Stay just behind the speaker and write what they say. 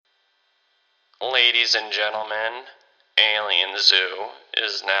Ladies and gentlemen, Alien Zoo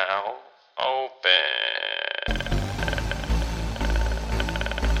is now open.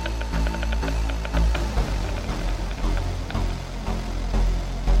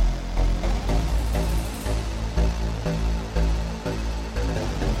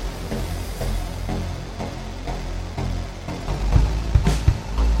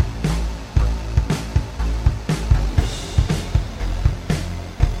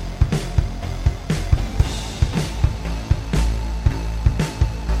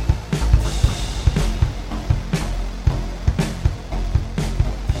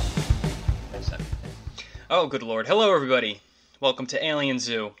 Oh, good lord. Hello, everybody. Welcome to Alien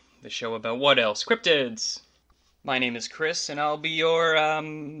Zoo, the show about what else? Cryptids. My name is Chris, and I'll be your,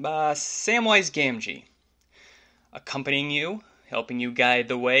 Samwise Gamgee. Accompanying you, helping you guide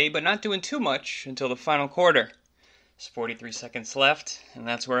the way, but not doing too much until the final quarter. There's 43 seconds left, and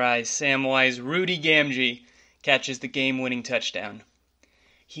that's where Samwise Rudy Gamgee, catches the game-winning touchdown.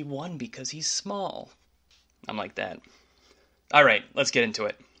 He won because he's small. I'm like that. Alright, let's get into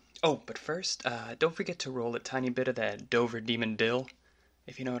it. Oh, but first, don't forget to roll a tiny bit of that Dover Demon Dill,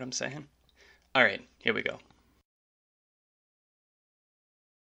 if you know what I'm saying. Alright, here we go.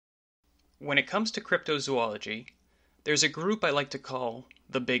 When it comes to cryptozoology, there's a group I like to call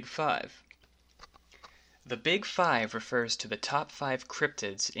the Big Five. The Big Five refers to the top 5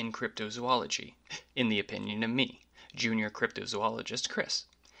 cryptids in cryptozoology, in the opinion of me, junior cryptozoologist Chris.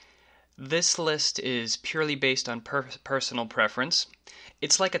 This list is purely based on personal preference.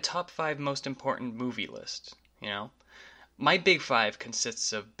 It's like a top 5 most important movie list, you know? My Big Five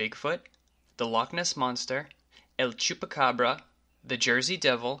consists of Bigfoot, the Loch Ness Monster, El Chupacabra, the Jersey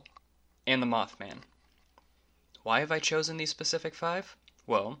Devil, and the Mothman. Why have I chosen these specific 5?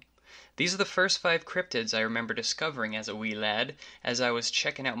 Well, these are the first 5 cryptids I remember discovering as a wee lad as I was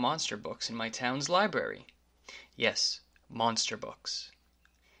checking out monster books in my town's library. Yes, monster books.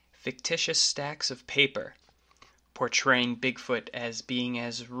 Fictitious stacks of paper, portraying Bigfoot as being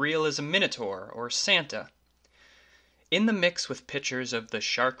as real as a Minotaur or Santa. In the mix with pictures of the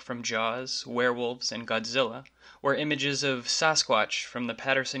shark from Jaws, werewolves, and Godzilla, were images of Sasquatch from the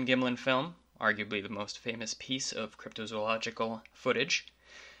Patterson-Gimlin film, arguably the most famous piece of cryptozoological footage,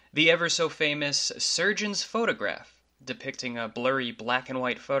 the ever-so-famous Surgeon's Photograph, depicting a blurry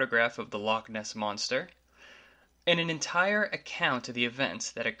black-and-white photograph of the Loch Ness Monster, and an entire account of the events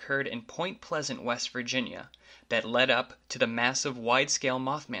that occurred in Point Pleasant, West Virginia, that led up to the massive wide-scale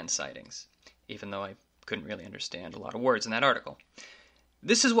Mothman sightings, even though I couldn't really understand a lot of words in that article.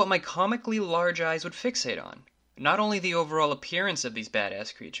 This is what my comically large eyes would fixate on, not only the overall appearance of these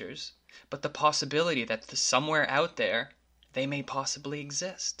badass creatures, but the possibility that somewhere out there, they may possibly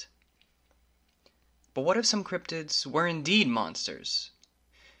exist. But what if some cryptids were indeed monsters?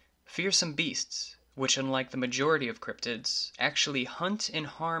 Fearsome beasts, which, unlike the majority of cryptids, actually hunt and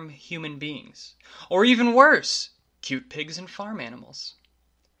harm human beings. Or even worse, cute pigs and farm animals.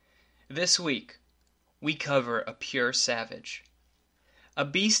 This week, we cover a pure savage. A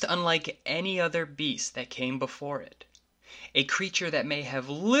beast unlike any other beast that came before it. A creature that may have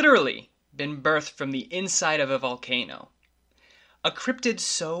literally been birthed from the inside of a volcano. A cryptid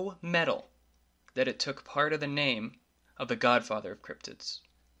so metal that it took part of the name of the godfather of cryptids.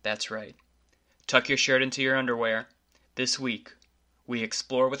 That's right. Tuck your shirt into your underwear. This week, we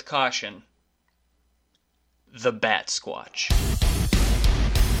explore with caution the Bat Squatch.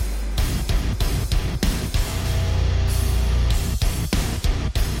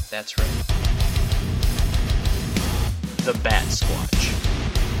 That's right. The Bat Squatch.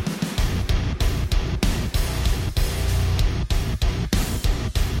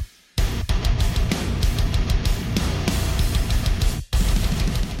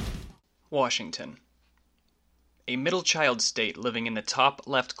 Washington. A middle child state living in the top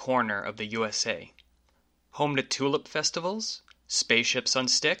left corner of the USA. Home to tulip festivals, spaceships on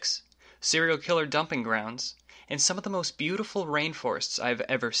sticks, serial killer dumping grounds, and some of the most beautiful rainforests I've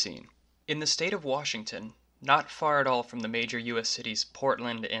ever seen. In the state of Washington, not far at all from the major U.S. cities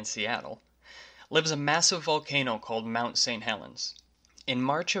Portland and Seattle, lives a massive volcano called Mount St. Helens. In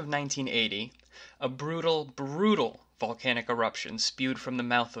March of 1980, a brutal volcanic eruption spewed from the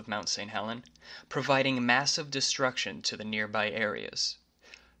mouth of Mount St. Helens, providing massive destruction to the nearby areas.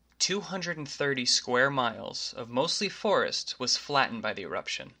 230 square miles of mostly forest was flattened by the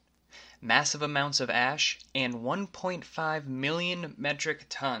eruption. Massive amounts of ash and 1.5 million metric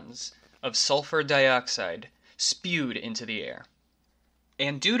tons of sulfur dioxide spewed into the air.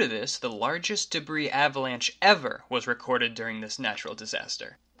 And due to this, the largest debris avalanche ever was recorded during this natural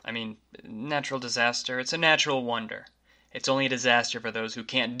disaster. I mean, natural disaster, it's a natural wonder. It's only a disaster for those who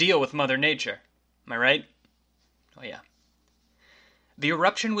can't deal with Mother Nature. Am I right? Oh yeah. The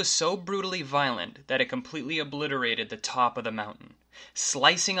eruption was so brutally violent that it completely obliterated the top of the mountain,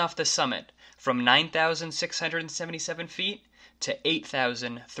 slicing off the summit from 9,677 feet to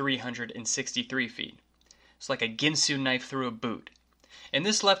 8,363 feet. It's like a Ginsu knife through a boot. And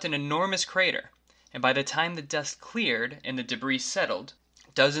this left an enormous crater, and by the time the dust cleared and the debris settled,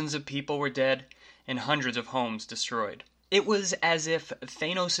 dozens of people were dead and hundreds of homes destroyed. It was as if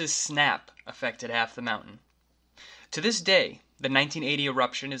Thanos' snap affected half the mountain. To this day, the 1980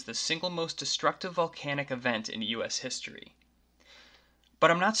 eruption is the single most destructive volcanic event in U.S. history.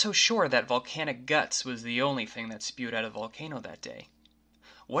 But I'm not so sure that volcanic guts was the only thing that spewed out of the volcano that day.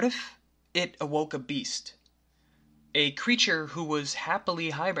 What if it awoke a beast? A creature who was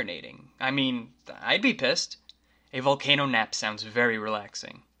happily hibernating. I mean, I'd be pissed. A volcano nap sounds very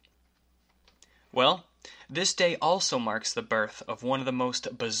relaxing. Well, this day also marks the birth of one of the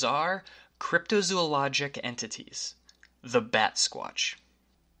most bizarre cryptozoologic entities, the bat squatch.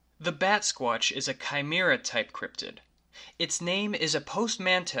 The bat squatch is a chimera-type cryptid. Its name is a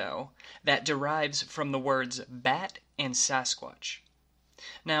portmanteau that derives from the words bat and Sasquatch.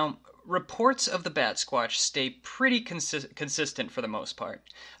 Now, reports of the bat squatch stay pretty consistent for the most part.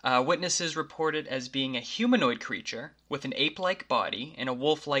 Witnesses report it as being a humanoid creature with an ape-like body and a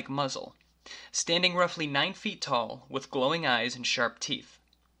wolf-like muzzle, standing roughly 9 feet tall with glowing eyes and sharp teeth.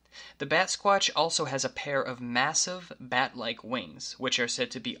 The bat squatch also has a pair of massive bat-like wings, which are said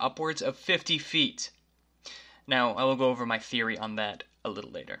to be upwards of 50 feet. Now, I will go over my theory on that a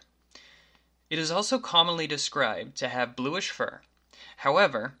little later. It is also commonly described to have bluish fur.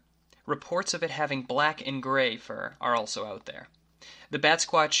 However, reports of it having black and gray fur are also out there. The bat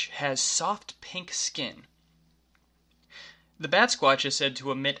squatch has soft pink skin. The bat squatch is said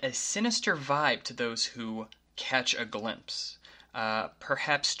to emit a sinister vibe to those who catch a glimpse.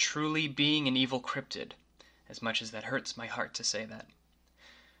 Perhaps truly being an evil cryptid, as much as that hurts my heart to say that.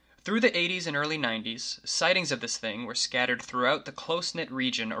 Through the 80s and early 90s, sightings of this thing were scattered throughout the close-knit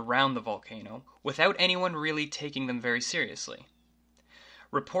region around the volcano, without anyone really taking them very seriously.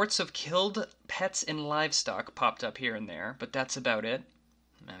 Reports of killed pets and livestock popped up here and there, but that's about it.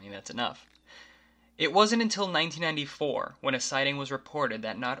 I mean, that's enough. It wasn't until 1994 when a sighting was reported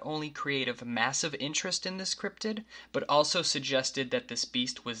that not only created massive interest in this cryptid, but also suggested that this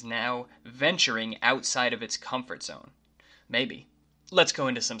beast was now venturing outside of its comfort zone. Maybe. Let's go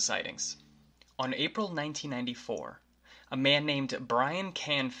into some sightings. On April 1994, a man named Brian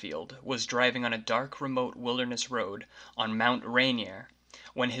Canfield was driving on a dark, remote wilderness road on Mount Rainier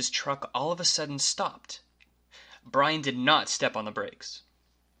when his truck all of a sudden stopped. Brian did not step on the brakes.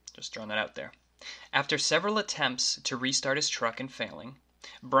 Just throwing that out there. After several attempts to restart his truck and failing,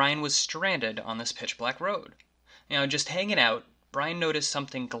 Brian was stranded on this pitch-black road. Just hanging out, Brian noticed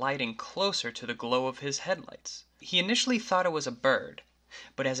something gliding closer to the glow of his headlights. He initially thought it was a bird,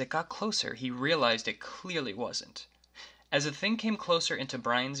 but as it got closer, he realized it clearly wasn't. As the thing came closer into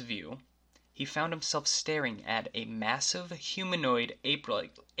Brian's view, he found himself staring at a massive humanoid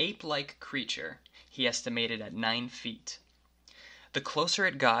ape-like creature he estimated at 9 feet. The closer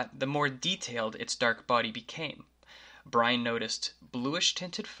it got, the more detailed its dark body became. Brian noticed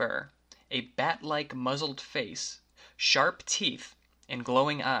bluish-tinted fur, a bat-like muzzled face, sharp teeth, and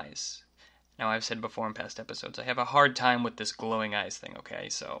glowing eyes. Now, I've said before in past episodes, I have a hard time with this glowing eyes thing, okay?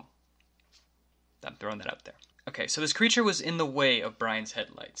 So, I'm throwing that out there. Okay, so this creature was in the way of Brian's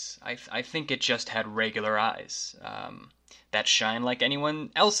headlights. I think it just had regular eyes that shine like anyone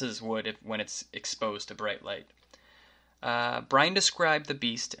else's would when it's exposed to bright light. Brian described the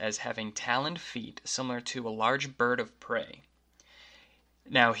beast as having taloned feet similar to a large bird of prey.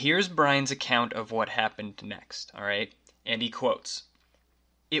 Now, here's Brian's account of what happened next, alright? And he quotes,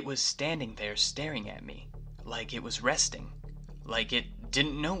 "It was standing there staring at me, like it was resting, like it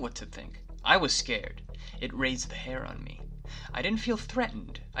didn't know what to think. I was scared. It raised the hair on me. I didn't feel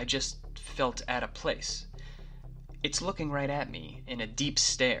threatened, I just felt out of place. It's looking right at me in a deep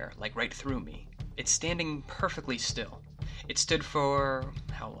stare, like right through me. It's standing perfectly still. It stood for,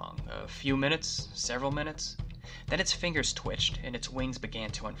 how long? A few minutes? Several minutes? Then its fingers twitched and its wings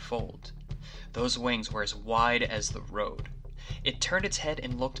began to unfold. Those wings were as wide as the road. It turned its head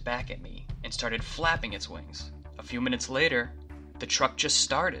and looked back at me and started flapping its wings. A few minutes later, the truck just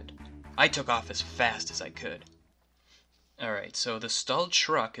started. I took off as fast as I could." Alright, so the stalled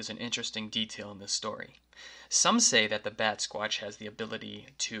truck is an interesting detail in this story. Some say that the bat squatch has the ability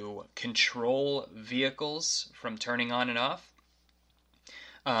to control vehicles from turning on and off.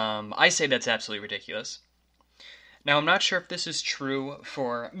 I say that's absolutely ridiculous. Now, I'm not sure if this is true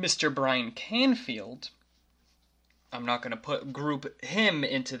for Mr. Brian Canfield. I'm not going to group him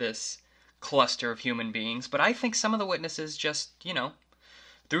into this cluster of human beings, but I think some of the witnesses just,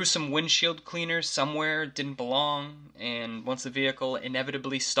 threw some windshield cleaners somewhere it didn't belong, and once the vehicle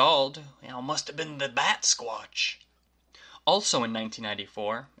inevitably stalled, must have been the Bat Squatch. Also in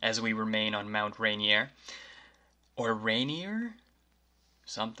 1994, as we remain on Mount Rainier, or Rainier?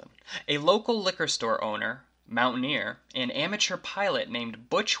 Something. A local liquor store owner, mountaineer, and amateur pilot named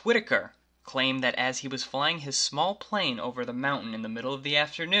Butch Whitaker claimed that as he was flying his small plane over the mountain in the middle of the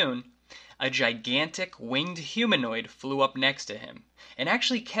afternoon, a gigantic winged humanoid flew up next to him and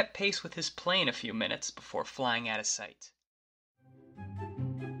actually kept pace with his plane a few minutes before flying out of sight.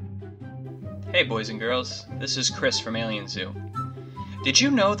 Hey boys and girls, this is Chris from Alien Zoo. Did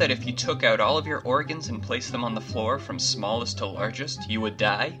you know that if you took out all of your organs and placed them on the floor from smallest to largest, you would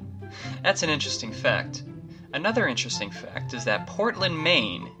die? That's an interesting fact. Another interesting fact is that Portland,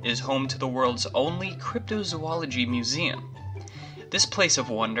 Maine is home to the world's only cryptozoology museum. This place of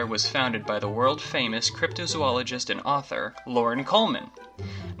wonder was founded by the world-famous cryptozoologist and author Loren Coleman.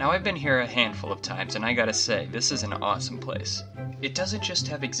 Now, I've been here a handful of times, and I gotta say, this is an awesome place. It doesn't just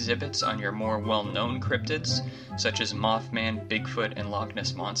have exhibits on your more well-known cryptids, such as Mothman, Bigfoot, and Loch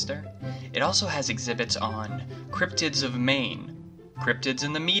Ness Monster. It also has exhibits on cryptids of Maine, cryptids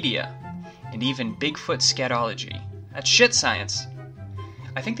in the media, and even Bigfoot scatology. That's shit science.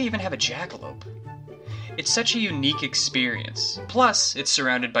 I think they even have a jackalope. It's such a unique experience. Plus, it's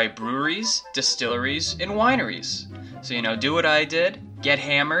surrounded by breweries, distilleries, and wineries. So, do what I did, get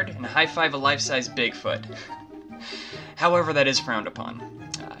hammered, and high-five a life-size Bigfoot. However, that is frowned upon.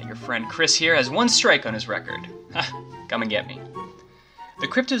 Your friend Chris here has one strike on his record. Come and get me. The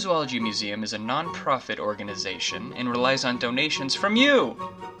Cryptozoology Museum is a non-profit organization and relies on donations from you,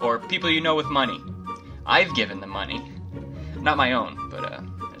 or people you know with money. I've given them money. Not my own, but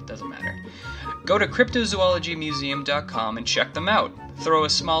it doesn't matter. Go to cryptozoologymuseum.com and check them out. Throw a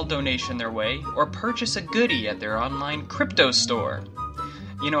small donation their way, or purchase a goodie at their online crypto store.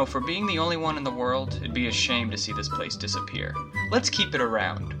 For being the only one in the world, it'd be a shame to see this place disappear. Let's keep it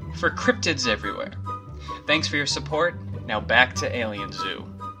around, for cryptids everywhere. Thanks for your support. Now back to Alien Zoo.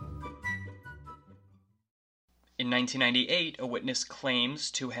 In 1998, a witness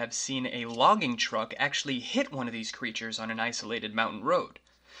claims to have seen a logging truck actually hit one of these creatures on an isolated mountain road.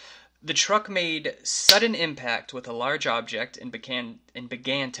 The truck made sudden impact with a large object and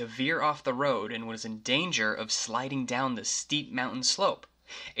began to veer off the road and was in danger of sliding down the steep mountain slope.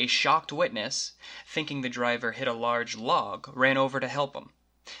 A shocked witness, thinking the driver hit a large log, ran over to help him.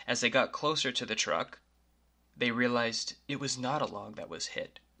 As they got closer to the truck, they realized it was not a log that was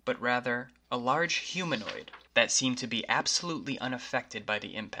hit, but rather a large humanoid that seemed to be absolutely unaffected by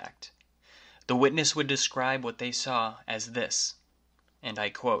the impact. The witness would describe what they saw as this, and I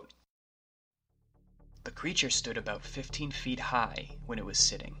quote, "The creature stood about 15 feet high when it was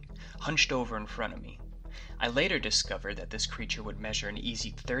sitting, hunched over in front of me. I later discovered that this creature would measure an easy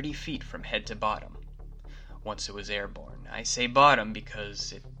 30 feet from head to bottom. Once it was airborne. I say bottom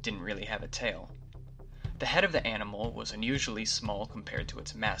because it didn't really have a tail. The head of the animal was unusually small compared to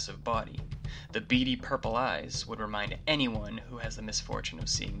its massive body. The beady purple eyes would remind anyone who has the misfortune of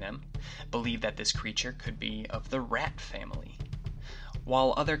seeing them, believe that this creature could be of the rat family.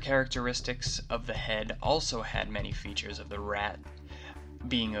 While other characteristics of the head also had many features of the rat,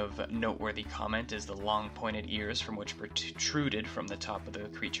 being of noteworthy comment is the long pointed ears from which protruded from the top of the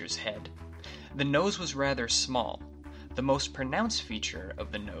creature's head. The nose was rather small, the most pronounced feature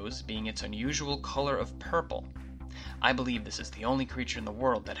of the nose being its unusual color of purple. I believe this is the only creature in the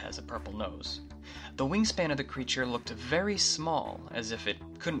world that has a purple nose. The wingspan of the creature looked very small, as if it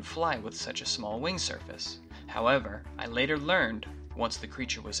couldn't fly with such a small wing surface. However, I later learned, once the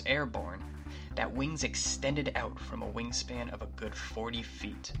creature was airborne, that wings extended out from a wingspan of a good 40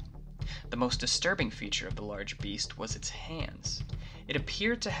 feet. The most disturbing feature of the large beast was its hands. It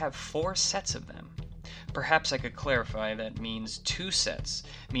appeared to have 4 sets of them. Perhaps I could clarify that means 2 sets,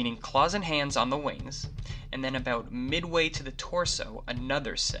 meaning claws and hands on the wings, and then about midway to the torso,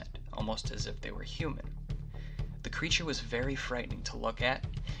 another set, almost as if they were human. The creature was very frightening to look at,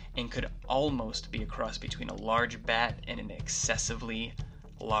 and could almost be a cross between a large bat and an excessively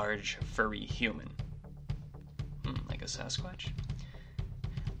large, furry human. Like a Sasquatch?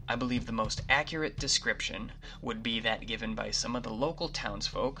 I believe the most accurate description would be that given by some of the local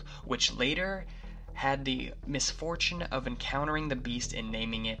townsfolk, which later had the misfortune of encountering the beast and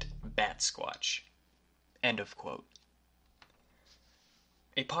naming it Bat Squatch. End of quote.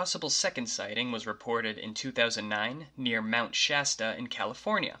 A possible second sighting was reported in 2009 near Mount Shasta in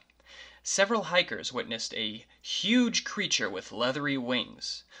California. Several hikers witnessed a huge creature with leathery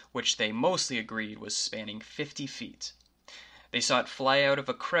wings, which they mostly agreed was spanning 50 feet. They saw it fly out of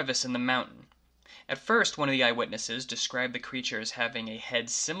a crevice in the mountain. At first, one of the eyewitnesses described the creature as having a head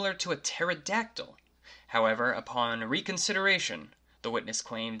similar to a pterodactyl. However, upon reconsideration, the witness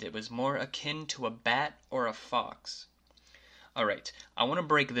claimed it was more akin to a bat or a fox. Alright, I want to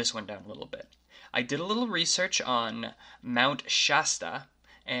break this one down a little bit. I did a little research on Mount Shasta,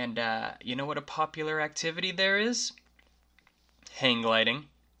 and you know what a popular activity there is? Hang gliding.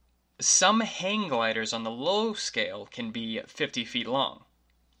 Some hang gliders on the low scale can be 50 feet long.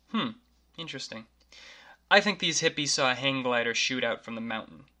 Interesting. I think these hippies saw a hang glider shoot out from the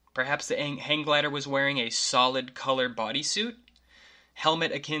mountain. Perhaps the hang glider was wearing a solid color bodysuit?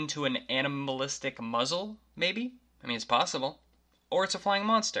 Helmet akin to an animalistic muzzle, maybe? I mean, it's possible. Or it's a flying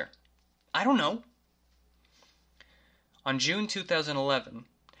monster. I don't know. On June 2011,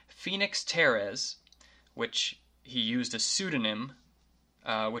 Phoenix Terez, which he used a pseudonym,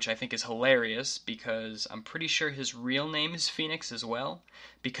 which I think is hilarious because I'm pretty sure his real name is Phoenix as well,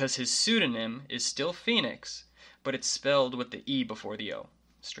 because his pseudonym is still Phoenix, but it's spelled with the E before the O.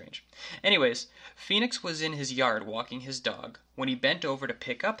 Strange. Anyways, Phoenix was in his yard walking his dog when he bent over to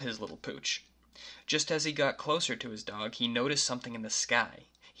pick up his little pooch. Just as he got closer to his dog, he noticed something in the sky.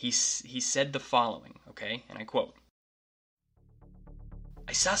 He said the following, okay, and I quote,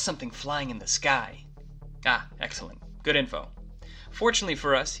 "I saw something flying in the sky." Ah, excellent. Good info. Fortunately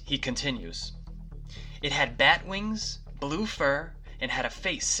for us, he continues, "It had bat wings, blue fur, and had a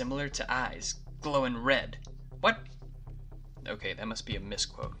face similar to eyes, glowing red." What? Okay, that must be a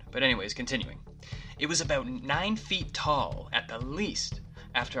misquote. But anyways, continuing. "It was about 9 feet tall, at the least,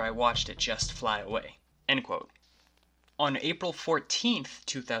 after I watched it just fly away." End quote. On April 14th,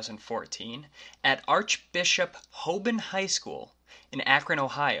 2014, at Archbishop Hoban High School in Akron,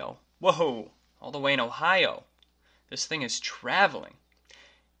 Ohio. Whoa, all the way in Ohio. This thing is traveling.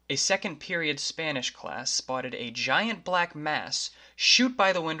 A second period Spanish class spotted a giant black mass shoot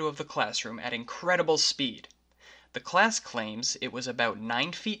by the window of the classroom at incredible speed. The class claims it was about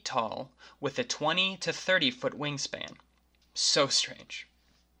 9 feet tall with a 20 to 30 foot wingspan. So strange.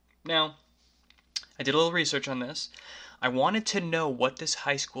 Now, I did a little research on this. I wanted to know what this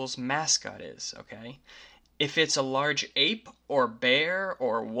high school's mascot is, okay? If it's a large ape or bear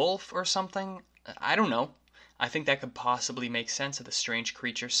or wolf or something, I don't know. I think that could possibly make sense of the strange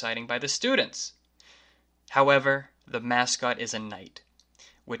creature sighting by the students. However, the mascot is a knight,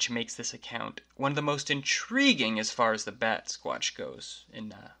 which makes this account one of the most intriguing as far as the Bat Squatch goes,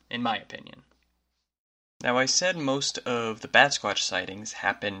 in my opinion. Now, I said most of the Bat Squatch sightings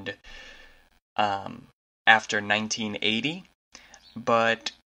happened after 1980,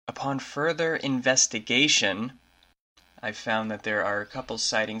 but upon further investigation, I found that there are a couple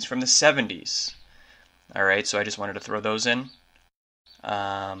sightings from the 70s. Alright, so I just wanted to throw those in,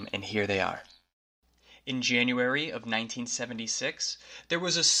 and here they are. In January of 1976, there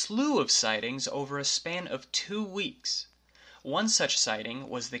was a slew of sightings over a span of 2 weeks. One such sighting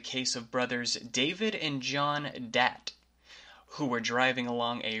was the case of brothers David and John Datt, who were driving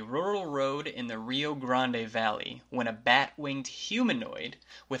along a rural road in the Rio Grande Valley when a bat-winged humanoid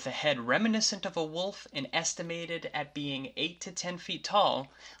with a head reminiscent of a wolf and estimated at being 8 to 10 feet tall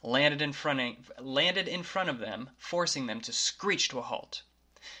landed in front of them, forcing them to screech to a halt.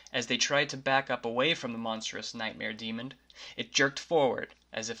 As they tried to back up away from the monstrous nightmare demon, it jerked forward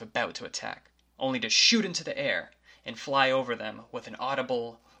as if about to attack, only to shoot into the air and fly over them with an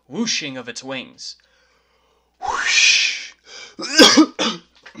audible whooshing of its wings. Whoosh!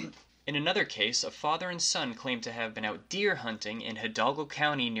 In another case, a father and son claimed to have been out deer hunting in Hidalgo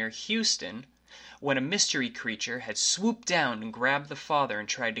County near Houston when a mystery creature had swooped down and grabbed the father and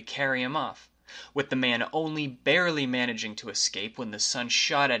tried to carry him off, with the man only barely managing to escape when the son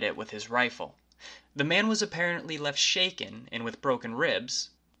shot at it with his rifle. The man was apparently left shaken and with broken ribs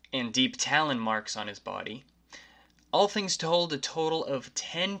and deep talon marks on his body. All things told, a total of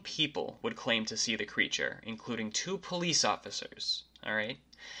 10 people would claim to see the creature, including 2 police officers. Alright?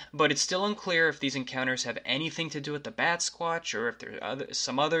 But it's still unclear if these encounters have anything to do with the Bat Squatch or if there's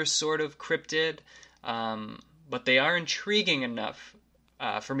some other sort of cryptid, but they are intriguing enough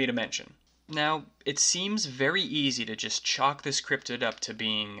for me to mention. Now, it seems very easy to just chalk this cryptid up to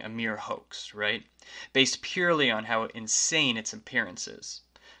being a mere hoax, right? Based purely on how insane its appearance is.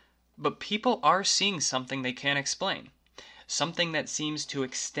 But people are seeing something they can't explain. Something that seems to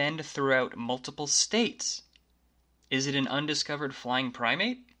extend throughout multiple states. Is it an undiscovered flying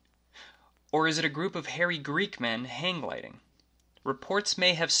primate? Or is it a group of hairy Greek men hang gliding? Reports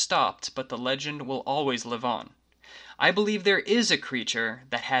may have stopped, but the legend will always live on. I believe there is a creature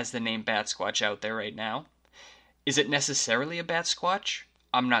that has the name Bat Squatch out there right now. Is it necessarily a Bat Squatch?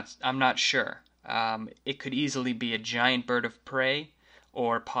 I'm not sure. It could easily be a giant bird of prey,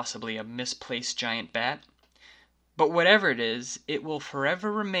 or possibly a misplaced giant bat. But whatever it is, it will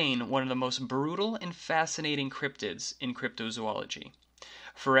forever remain one of the most brutal and fascinating cryptids in cryptozoology,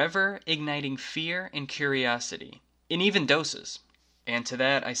 forever igniting fear and curiosity, in even doses. And to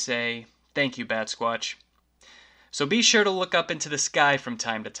that I say, thank you, Bat Squatch. So be sure to look up into the sky from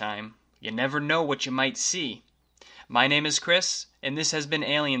time to time. You never know what you might see. My name is Chris, and this has been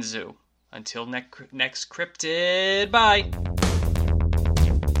Alien Zoo. Until next cryptid, bye!